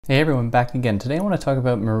Hey everyone, back again. Today I want to talk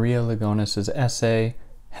about Maria Lugones' essay,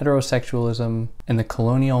 Heterosexualism and the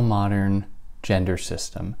Colonial Modern Gender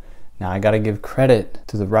System. Now I gotta give credit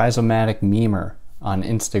to the Rhizomatic Memer on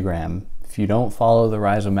Instagram. If you don't follow the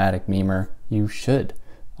Rhizomatic Memer, you should,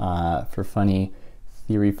 for funny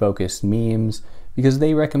theory-focused memes, because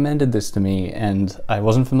they recommended this to me and I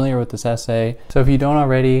wasn't familiar with this essay. So if you don't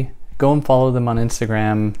already, go and follow them on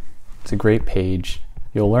Instagram. It's a great page.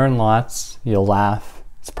 You'll learn lots, you'll laugh.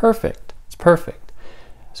 It's perfect. It's perfect.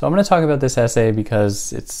 So I'm going to talk about this essay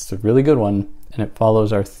because it's a really good one and it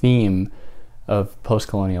follows our theme of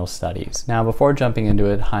post-colonial studies. Now, before jumping into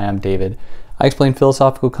it, hi, I'm David. I explain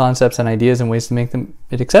philosophical concepts and ideas and ways to make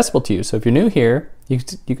it accessible to you. So if you're new here, you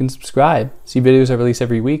can subscribe. See videos I release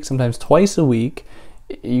every week, sometimes twice a week.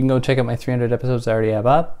 You can go check out my 300 episodes I already have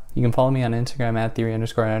up. You can follow me on Instagram at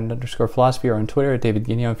theory_and_philosophy or on Twitter at David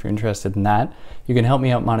Guigno if you're interested in that. You can help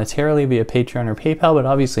me out monetarily via Patreon or PayPal, but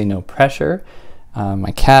obviously no pressure.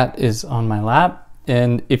 My cat is on my lap,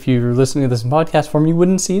 and if you're listening to this in podcast form, you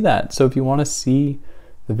wouldn't see that. So if you want to see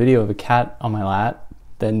the video of a cat on my lap,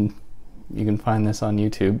 then you can find this on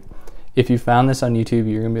YouTube. If you found this on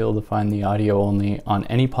YouTube, you're going to be able to find the audio only on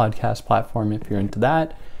any podcast platform if you're into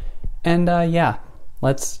that. And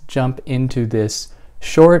let's jump into this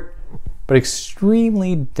short but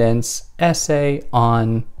extremely dense essay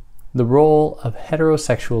on the role of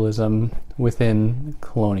heterosexualism within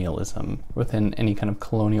colonialism, within any kind of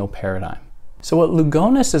colonial paradigm. So what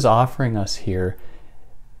Lugones is offering us here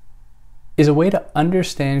is a way to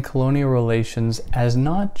understand colonial relations as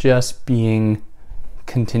not just being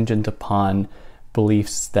contingent upon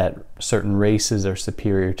beliefs that certain races are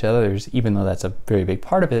superior to others, even though that's a very big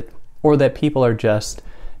part of it, or that people are just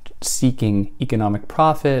seeking economic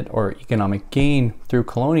profit or economic gain through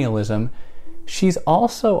colonialism. She's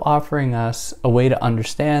also offering us a way to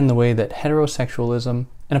understand the way that heterosexualism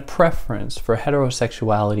and a preference for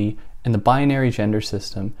heterosexuality and the binary gender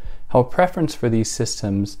system, how a preference for these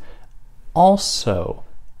systems also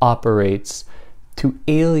operates to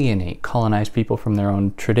alienate colonized people from their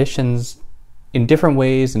own traditions in different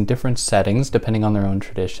ways, in different settings, depending on their own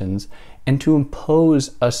traditions, and to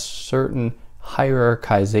impose a certain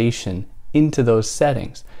hierarchization into those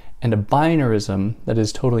settings, and a binarism that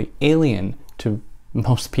is totally alien to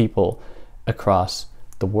most people across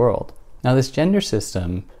the world. Now, this gender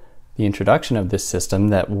system, the introduction of this system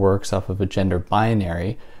that works off of a gender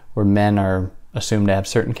binary, where men are assumed to have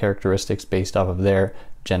certain characteristics based off of their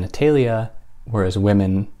genitalia, whereas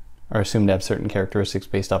women are assumed to have certain characteristics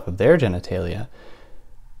based off of their genitalia,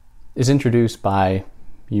 is introduced by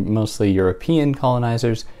mostly European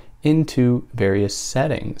colonizers into various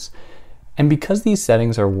settings. And because these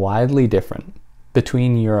settings are widely different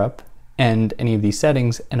between Europe and any of these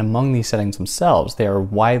settings, and among these settings themselves, they are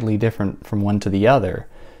widely different from one to the other.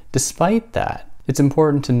 Despite that, it's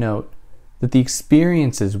important to note that the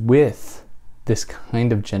experiences with this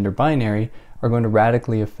kind of gender binary are going to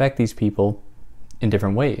radically affect these people in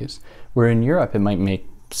different ways. Where in Europe, it might make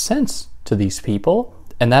sense to these people,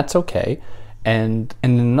 and that's okay. And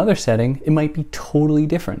in another setting, it might be totally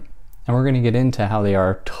different. And we're going to get into how they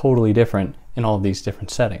are totally different in all of these different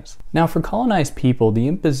settings. Now, for colonized people, the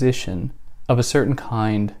imposition of a certain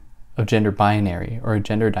kind of gender binary or a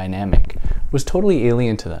gender dynamic was totally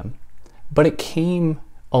alien to them. But it came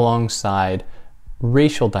alongside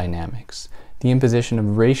racial dynamics, the imposition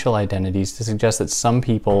of racial identities to suggest that some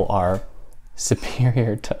people are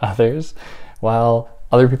superior to others, while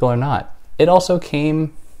other people are not. It also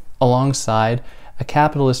came alongside a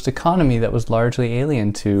capitalist economy that was largely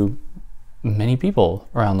alien to many people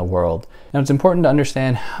around the world. Now, it's important to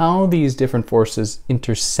understand how these different forces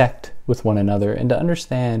intersect with one another and to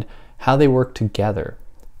understand how they work together.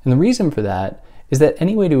 And the reason for that is that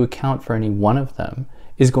any way to account for any one of them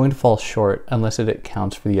is going to fall short unless it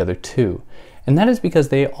accounts for the other two. And that is because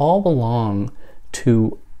they all belong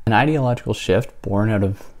to an ideological shift born out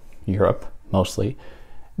of Europe, mostly,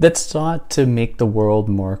 that sought to make the world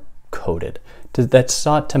more coded, that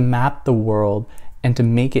sought to map the world and to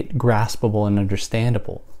make it graspable and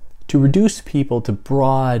understandable, to reduce people to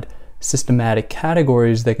broad, systematic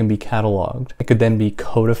categories that can be cataloged, that could then be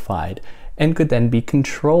codified, and could then be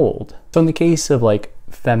controlled. So in the case of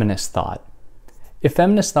feminist thought, if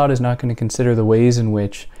feminist thought is not going to consider the ways in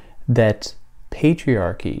which that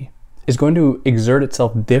patriarchy is going to exert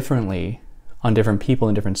itself differently on different people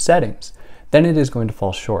in different settings, then it is going to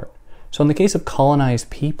fall short. So in the case of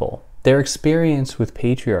colonized people, their experience with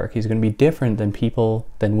patriarchy is going to be different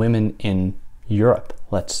than women in Europe,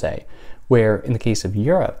 let's say, where in the case of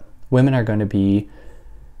Europe, women are going to be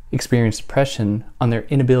experience depression on their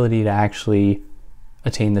inability to actually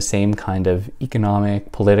attain the same kind of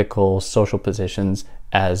economic, political, social positions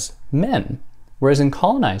as men. Whereas in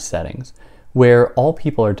colonized settings, where all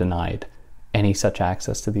people are denied any such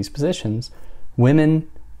access to these positions, women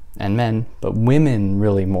and men, but women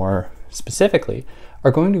really more specifically,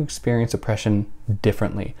 are going to experience oppression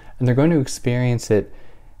differently. And they're going to experience it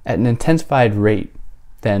at an intensified rate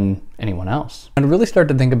than anyone else. And to really start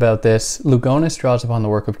to think about this, Lugones draws upon the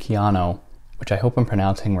work of Keanu, which I hope I'm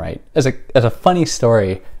pronouncing right. As a funny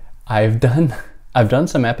story, I've done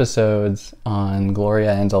some episodes on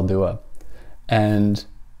Gloria Anzaldúa, and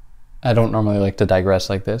I don't normally like to digress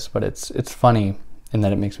like this, but it's funny in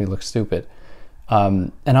that it makes me look stupid.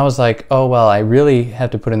 And I was like, oh well, I really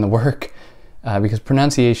have to put in the work because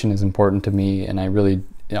pronunciation is important to me, and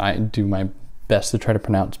I do my best to try to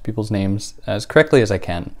pronounce people's names as correctly as I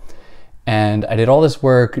can. And I did all this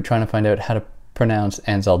work trying to find out how to pronounce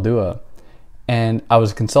Anzaldúa. And I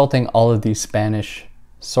was consulting all of these Spanish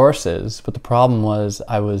sources, but the problem was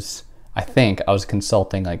I think I was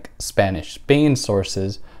consulting like Spanish Spain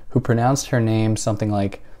sources who pronounced her name something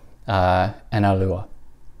like Analua.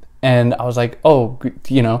 And I was like, oh,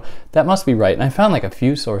 that must be right. And I found like a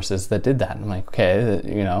few sources that did that. And I'm like,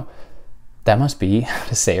 okay, that must be how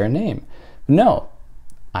to say her name. No,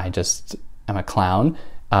 I just am a clown.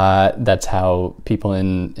 That's how people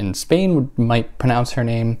in Spain might pronounce her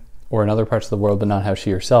name, or in other parts of the world, but not how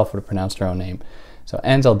she herself would have pronounced her own name. So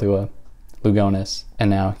Anzaldúa, Lugones, and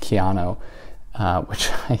now Keanu, which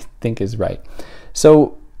I think is right.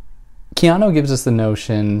 So Keanu gives us the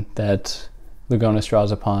notion that Lugones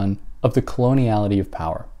draws upon of the coloniality of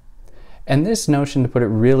power. And this notion, to put it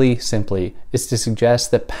really simply, is to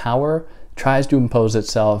suggest that power tries to impose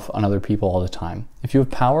itself on other people all the time. If you have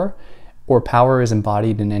power, or power is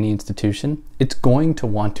embodied in any institution, it's going to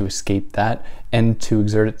want to escape that and to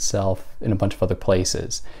exert itself in a bunch of other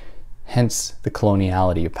places. Hence the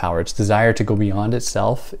coloniality of power, its desire to go beyond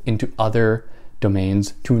itself into other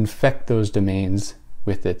domains, to infect those domains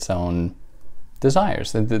with its own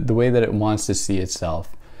desires, the way that it wants to see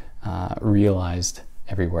itself realized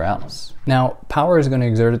everywhere else. Now, power is going to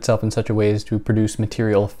exert itself in such a way as to produce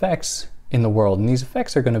material effects in the world, and these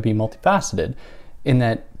effects are going to be multifaceted, in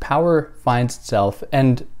that power finds itself,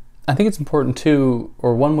 and I think it's important too,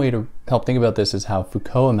 or one way to help think about this is how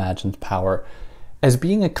Foucault imagines power as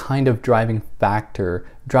being a kind of driving factor,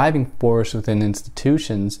 driving force within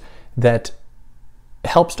institutions that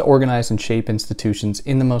helps to organize and shape institutions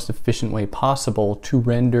in the most efficient way possible to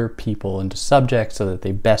render people into subjects so that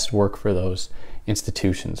they best work for those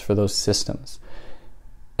institutions, for those systems.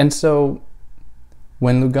 And so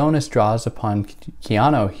when Lugones draws upon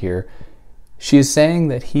Keanu here, she is saying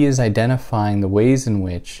that he is identifying the ways in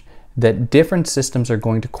which that different systems are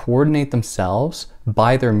going to coordinate themselves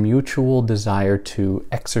by their mutual desire to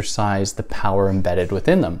exercise the power embedded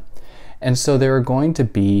within them. And so there are going to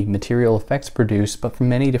be material effects produced, but from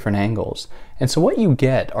many different angles. And so what you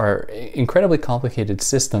get are incredibly complicated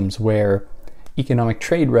systems where economic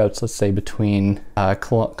trade routes, let's say between a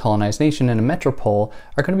colonized nation and a metropole,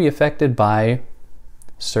 are going to be affected by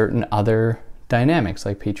certain other dynamics,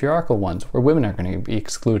 like patriarchal ones, where women are going to be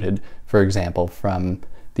excluded, for example, from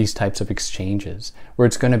these types of exchanges, where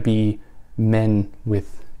it's going to be men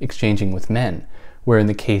exchanging with men, where in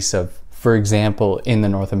the case of, for example, in the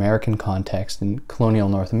North American context, in colonial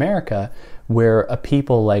North America, where a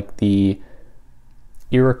people like the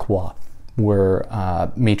Iroquois were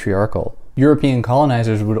matriarchal, European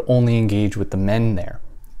colonizers would only engage with the men there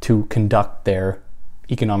to conduct their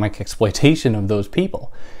economic exploitation of those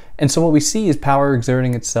people. And so what we see is power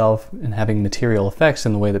exerting itself and having material effects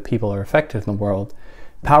in the way that people are affected in the world.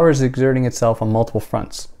 Power is exerting itself on multiple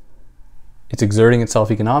fronts. It's exerting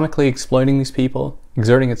itself economically, exploiting these people,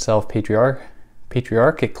 exerting itself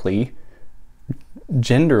patriarchically,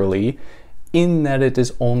 genderly, in that it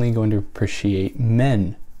is only going to appreciate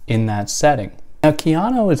men in that setting. Now,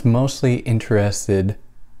 Keanu is mostly interested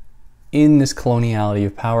in this coloniality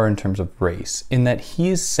of power in terms of race, in that he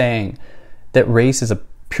is saying that race is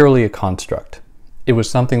purely a construct. It was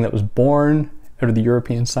something that was born out of the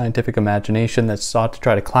European scientific imagination that sought to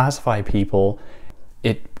try to classify people.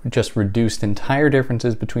 It just reduced entire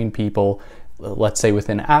differences between people, let's say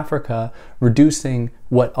within Africa, reducing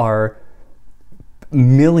what are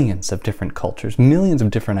millions of different cultures, millions of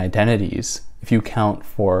different identities, if you count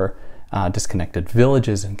for disconnected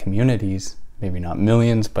villages and communities, maybe not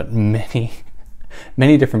millions, but many,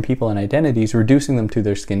 many different people and identities, reducing them to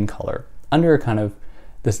their skin color under a kind of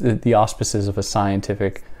the auspices of a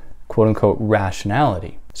scientific, quote-unquote,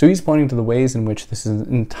 rationality. So he's pointing to the ways in which this is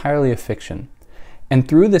entirely a fiction. And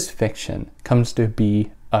through this fiction comes to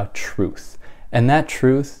be a truth. And that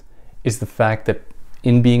truth is the fact that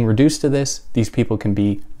in being reduced to this, these people can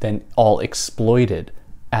be then all exploited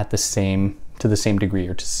to the same degree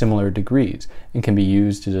or to similar degrees, and can be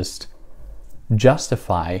used to just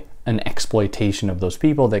justify an exploitation of those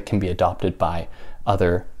people that can be adopted by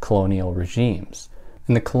other colonial regimes.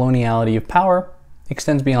 And the coloniality of power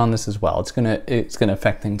extends beyond this as well. It's gonna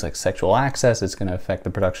affect things like sexual access, it's gonna affect the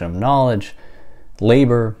production of knowledge,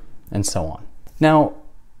 labor, and so on. Now,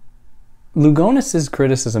 Lugonis's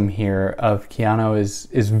criticism here of Keanu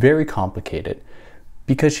is very complicated,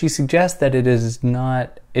 because she suggests that it does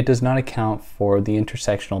not account for the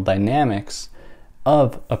intersectional dynamics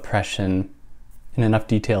of oppression in enough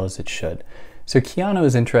detail as it should. So Keanu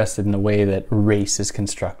is interested in the way that race is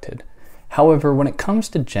constructed. However, when it comes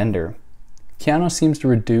to gender, Keanu seems to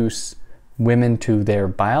reduce women to their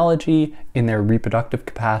biology, in their reproductive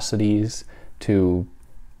capacities, to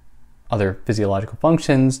other physiological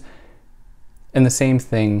functions, and the same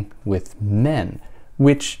thing with men,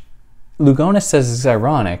 which Lugonis says is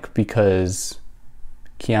ironic because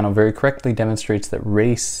Keanu very correctly demonstrates that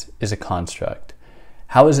race is a construct.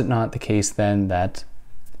 How is it not the case then that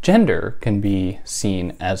gender can be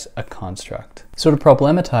seen as a construct? So to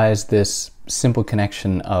problematize this simple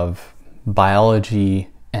connection of biology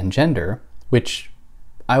and gender, which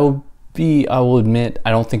I will admit,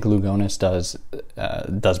 I don't think Lugonis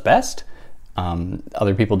does best.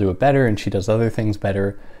 Other people do it better, and she does other things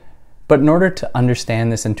better. But in order to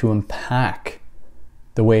understand this and to unpack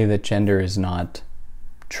the way that gender is not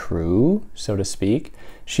true, so to speak,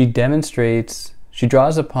 she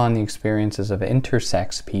draws upon the experiences of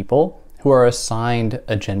intersex people who are assigned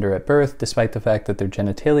a gender at birth, despite the fact that their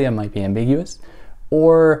genitalia might be ambiguous,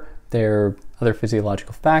 or their other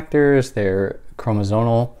physiological factors, their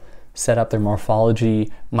chromosomal setup, their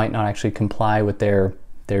morphology might not actually comply with their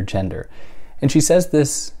gender. And she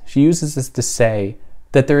uses this to say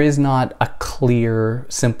that there is not a clear,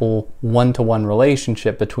 simple one-to-one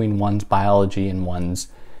relationship between one's biology and one's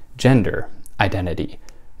gender identity.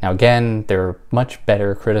 Now again, there are much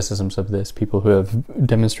better criticisms of this, people who have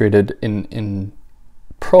demonstrated in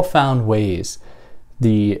profound ways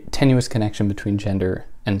the tenuous connection between gender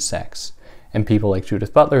and sex. And people like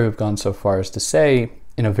Judith Butler who have gone so far as to say,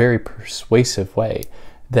 in a very persuasive way,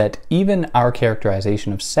 that even our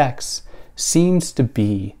characterization of sex seems to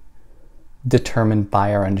be determined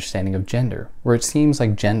by our understanding of gender, where it seems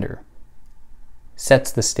like gender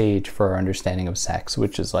sets the stage for our understanding of sex,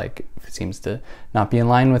 which is like, it seems to not be in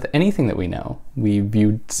line with anything that we know. We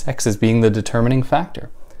viewed sex as being the determining factor,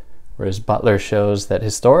 whereas Butler shows that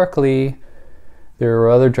historically there are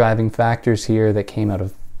other driving factors here that came out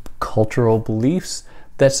of cultural beliefs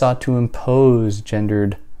that sought to impose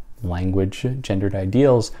gendered language, gendered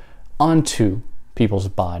ideals onto people's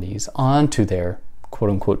bodies, onto their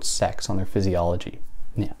quote-unquote sex, on their physiology.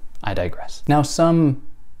 Yeah, I digress. Now, some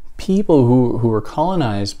people who were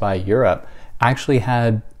colonized by Europe actually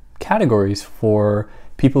had categories for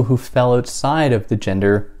people who fell outside of the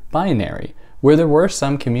gender binary, where there were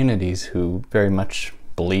some communities who very much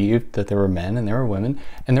believed that there were men and there were women,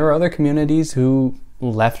 and there were other communities who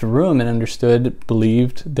left room and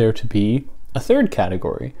believed there to be a third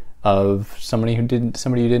category of somebody who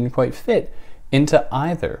didn't quite fit into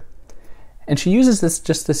either. And she uses this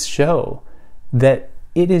just to show that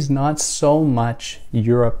it is not so much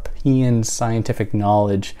European scientific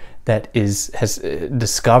knowledge that has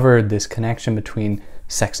discovered this connection between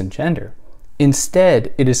sex and gender.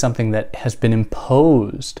 Instead, it is something that has been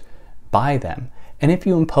imposed by them. And if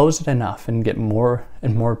you impose it enough and get more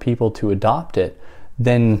and more people to adopt it,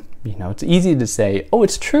 then it's easy to say, oh,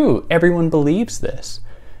 it's true, everyone believes this.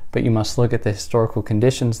 But you must look at the historical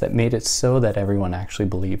conditions that made it so that everyone actually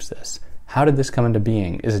believes this. How did this come into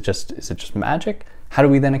being? Is it just magic? How do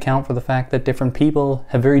we then account for the fact that different people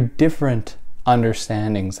have very different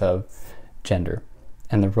understandings of gender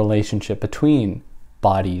and the relationship between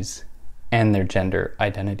bodies and their gender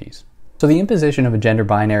identities? So the imposition of a gender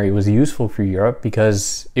binary was useful for Europe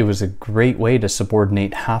because it was a great way to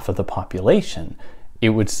subordinate half of the population. It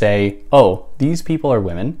would say, oh, these people are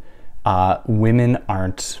women. Women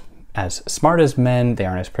aren't as smart as men, they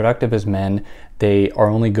aren't as productive as men, they are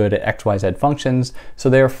only good at XYZ functions, so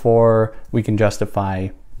therefore we can justify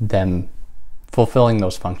them fulfilling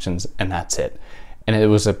those functions, and that's it. And it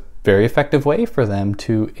was a very effective way for them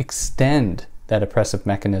to extend that oppressive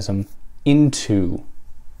mechanism into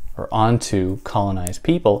or onto colonized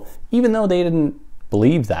people, even though they didn't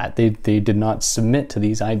believe that. They did not submit to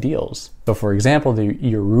these ideals. So for example, the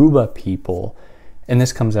Yoruba people, and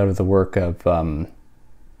this comes out of the work of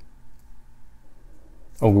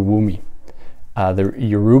Ogunwumi. The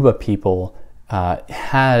Yoruba people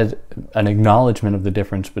had an acknowledgement of the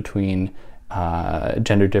difference between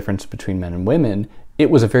gender difference between men and women, it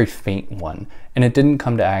was a very faint one, and it didn't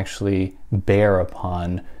come to actually bear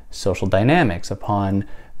upon social dynamics, upon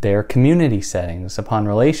their community settings, upon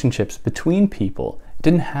relationships between people. It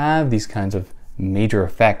didn't have these kinds of major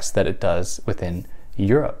effects that it does within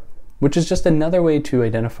Europe, which is just another way to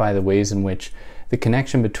identify the ways in which the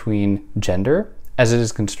connection between gender, as it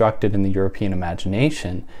is constructed in the European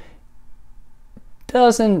imagination,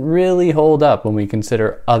 doesn't really hold up when we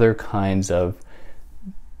consider other kinds of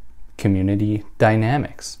community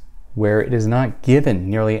dynamics, where it is not given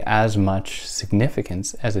nearly as much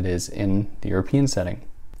significance as it is in the European setting.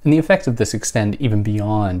 And the effects of this extend even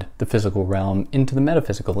beyond the physical realm into the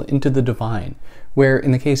metaphysical, into the divine, where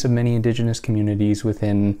in the case of many indigenous communities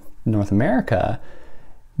within North America,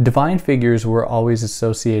 divine figures were always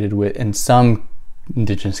associated with, in some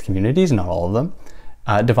indigenous communities, not all of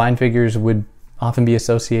them, divine figures would often be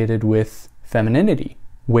associated with femininity,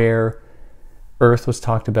 where Earth was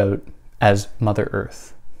talked about as Mother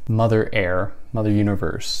Earth, Mother Air, Mother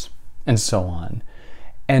Universe, and so on.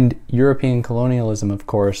 And European colonialism, of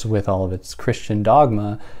course, with all of its Christian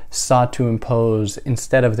dogma, sought to impose,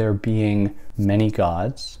 instead of there being many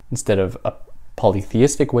gods, instead of a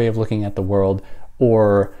polytheistic way of looking at the world,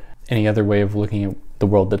 or any other way of looking at the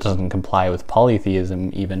world that doesn't comply with polytheism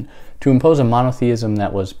even, to impose a monotheism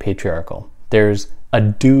that was patriarchal. There's a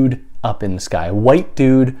dude up in the sky, a white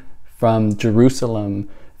dude from Jerusalem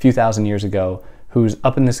a few thousand years ago, who's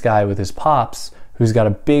up in the sky with his pops, who's got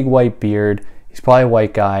a big white beard. He's probably a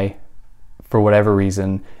white guy for whatever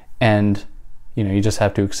reason, and you just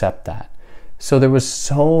have to accept that. So there was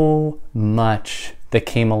so much that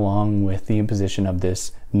came along with the imposition of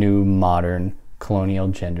this new modern colonial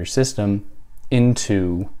gender system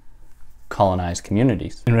into colonized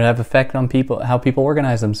communities. And it would have effect on people, how people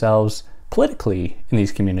organize themselves politically in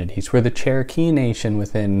these communities, where the Cherokee Nation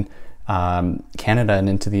within Canada and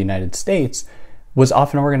into the United States was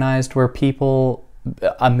often organized where people,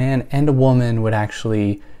 a man and a woman, would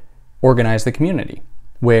actually organize the community,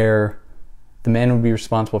 where the man would be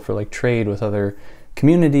responsible for trade with other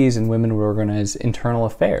communities and women would organize internal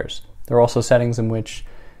affairs. There are also settings in which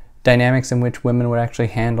dynamics in which women would actually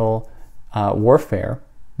handle warfare,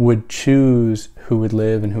 would choose who would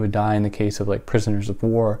live and who would die in the case of prisoners of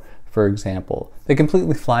war, for example. That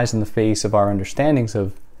completely flies in the face of our understandings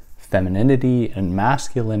of femininity and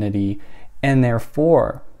masculinity, and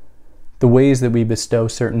therefore the ways that we bestow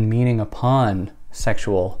certain meaning upon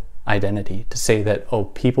sexual identity, to say that,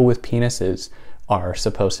 people with penises are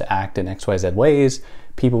supposed to act in XYZ ways,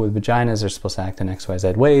 people with vaginas are supposed to act in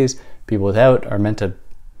XYZ ways, people without are meant to,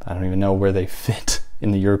 I don't even know where they fit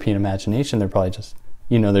in the European imagination. They're probably just,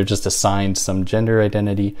 they're just assigned some gender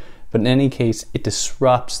identity. But in any case, it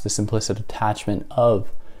disrupts this implicit attachment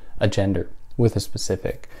of a gender with a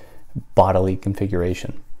specific bodily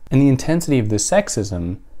configuration. And the intensity of this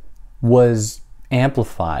sexism was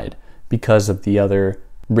amplified because of the other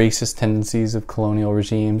racist tendencies of colonial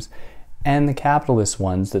regimes and the capitalist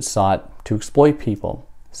ones that sought to exploit people,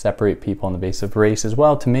 separate people on the basis of race as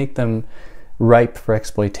well, to make them ripe for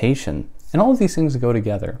exploitation. And all of these things go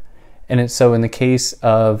together. And it's so in the case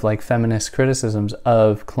of feminist criticisms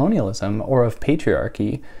of colonialism or of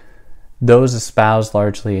patriarchy, those espoused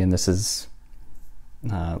largely, and this is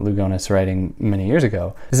Lugones writing many years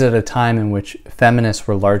ago, is at a time in which feminists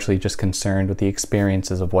were largely just concerned with the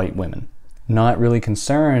experiences of white women, not really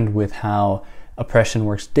concerned with how oppression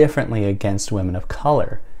works differently against women of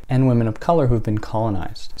color and women of color who've been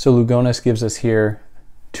colonized. So Lugones gives us here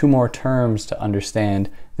two more terms to understand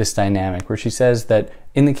this dynamic, where she says that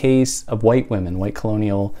in the case of white women, white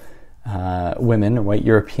colonial women, or white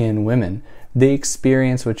European women, they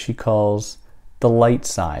experience what she calls the light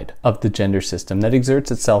side of the gender system that exerts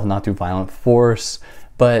itself not through violent force,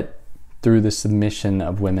 but through the submission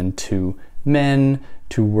of women to men,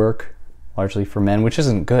 to work largely for men, which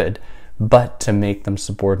isn't good, but to make them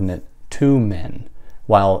subordinate to men,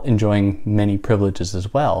 while enjoying many privileges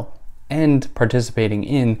as well, and participating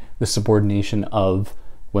in the subordination of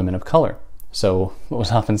women of color. So what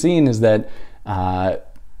was often seen is that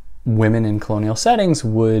women in colonial settings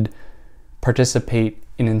would participate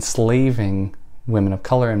in enslaving women of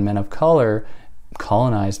color and men of color,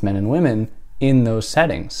 colonized men and women, in those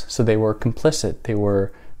settings. So they were complicit, they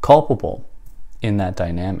were culpable in that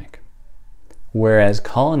dynamic. Whereas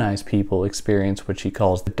colonized people experience what she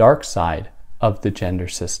calls the dark side of the gender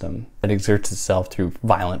system that exerts itself through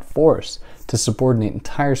violent force to subordinate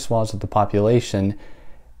entire swaths of the population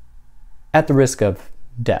at the risk of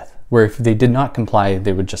death, where if they did not comply,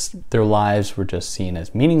 their lives were just seen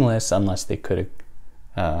as meaningless unless they could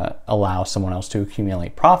allow someone else to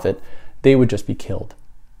accumulate profit. They would just be killed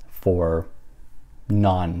for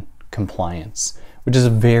non-compliance, which is a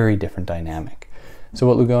very different dynamic. So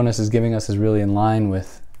what Lugones is giving us is really in line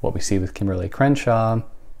with what we see with Kimberly Crenshaw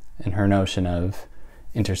and her notion of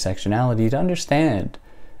intersectionality, to understand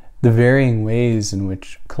the varying ways in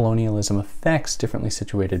which colonialism affects differently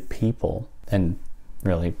situated people, and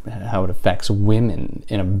really how it affects women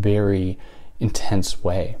in a very intense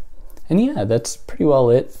way. And yeah, that's pretty well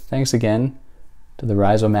it. Thanks again to the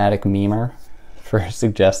Rhizomatic Memer for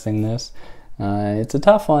suggesting this. It's a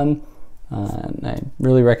tough one. And I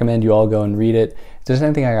really recommend you all go and read it. If there's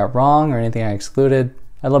anything I got wrong or anything I excluded,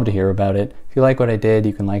 I'd love to hear about it. If you like what I did,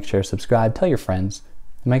 you can like, share, subscribe, tell your friends.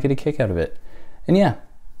 They might get a kick out of it. And yeah,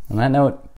 on that note,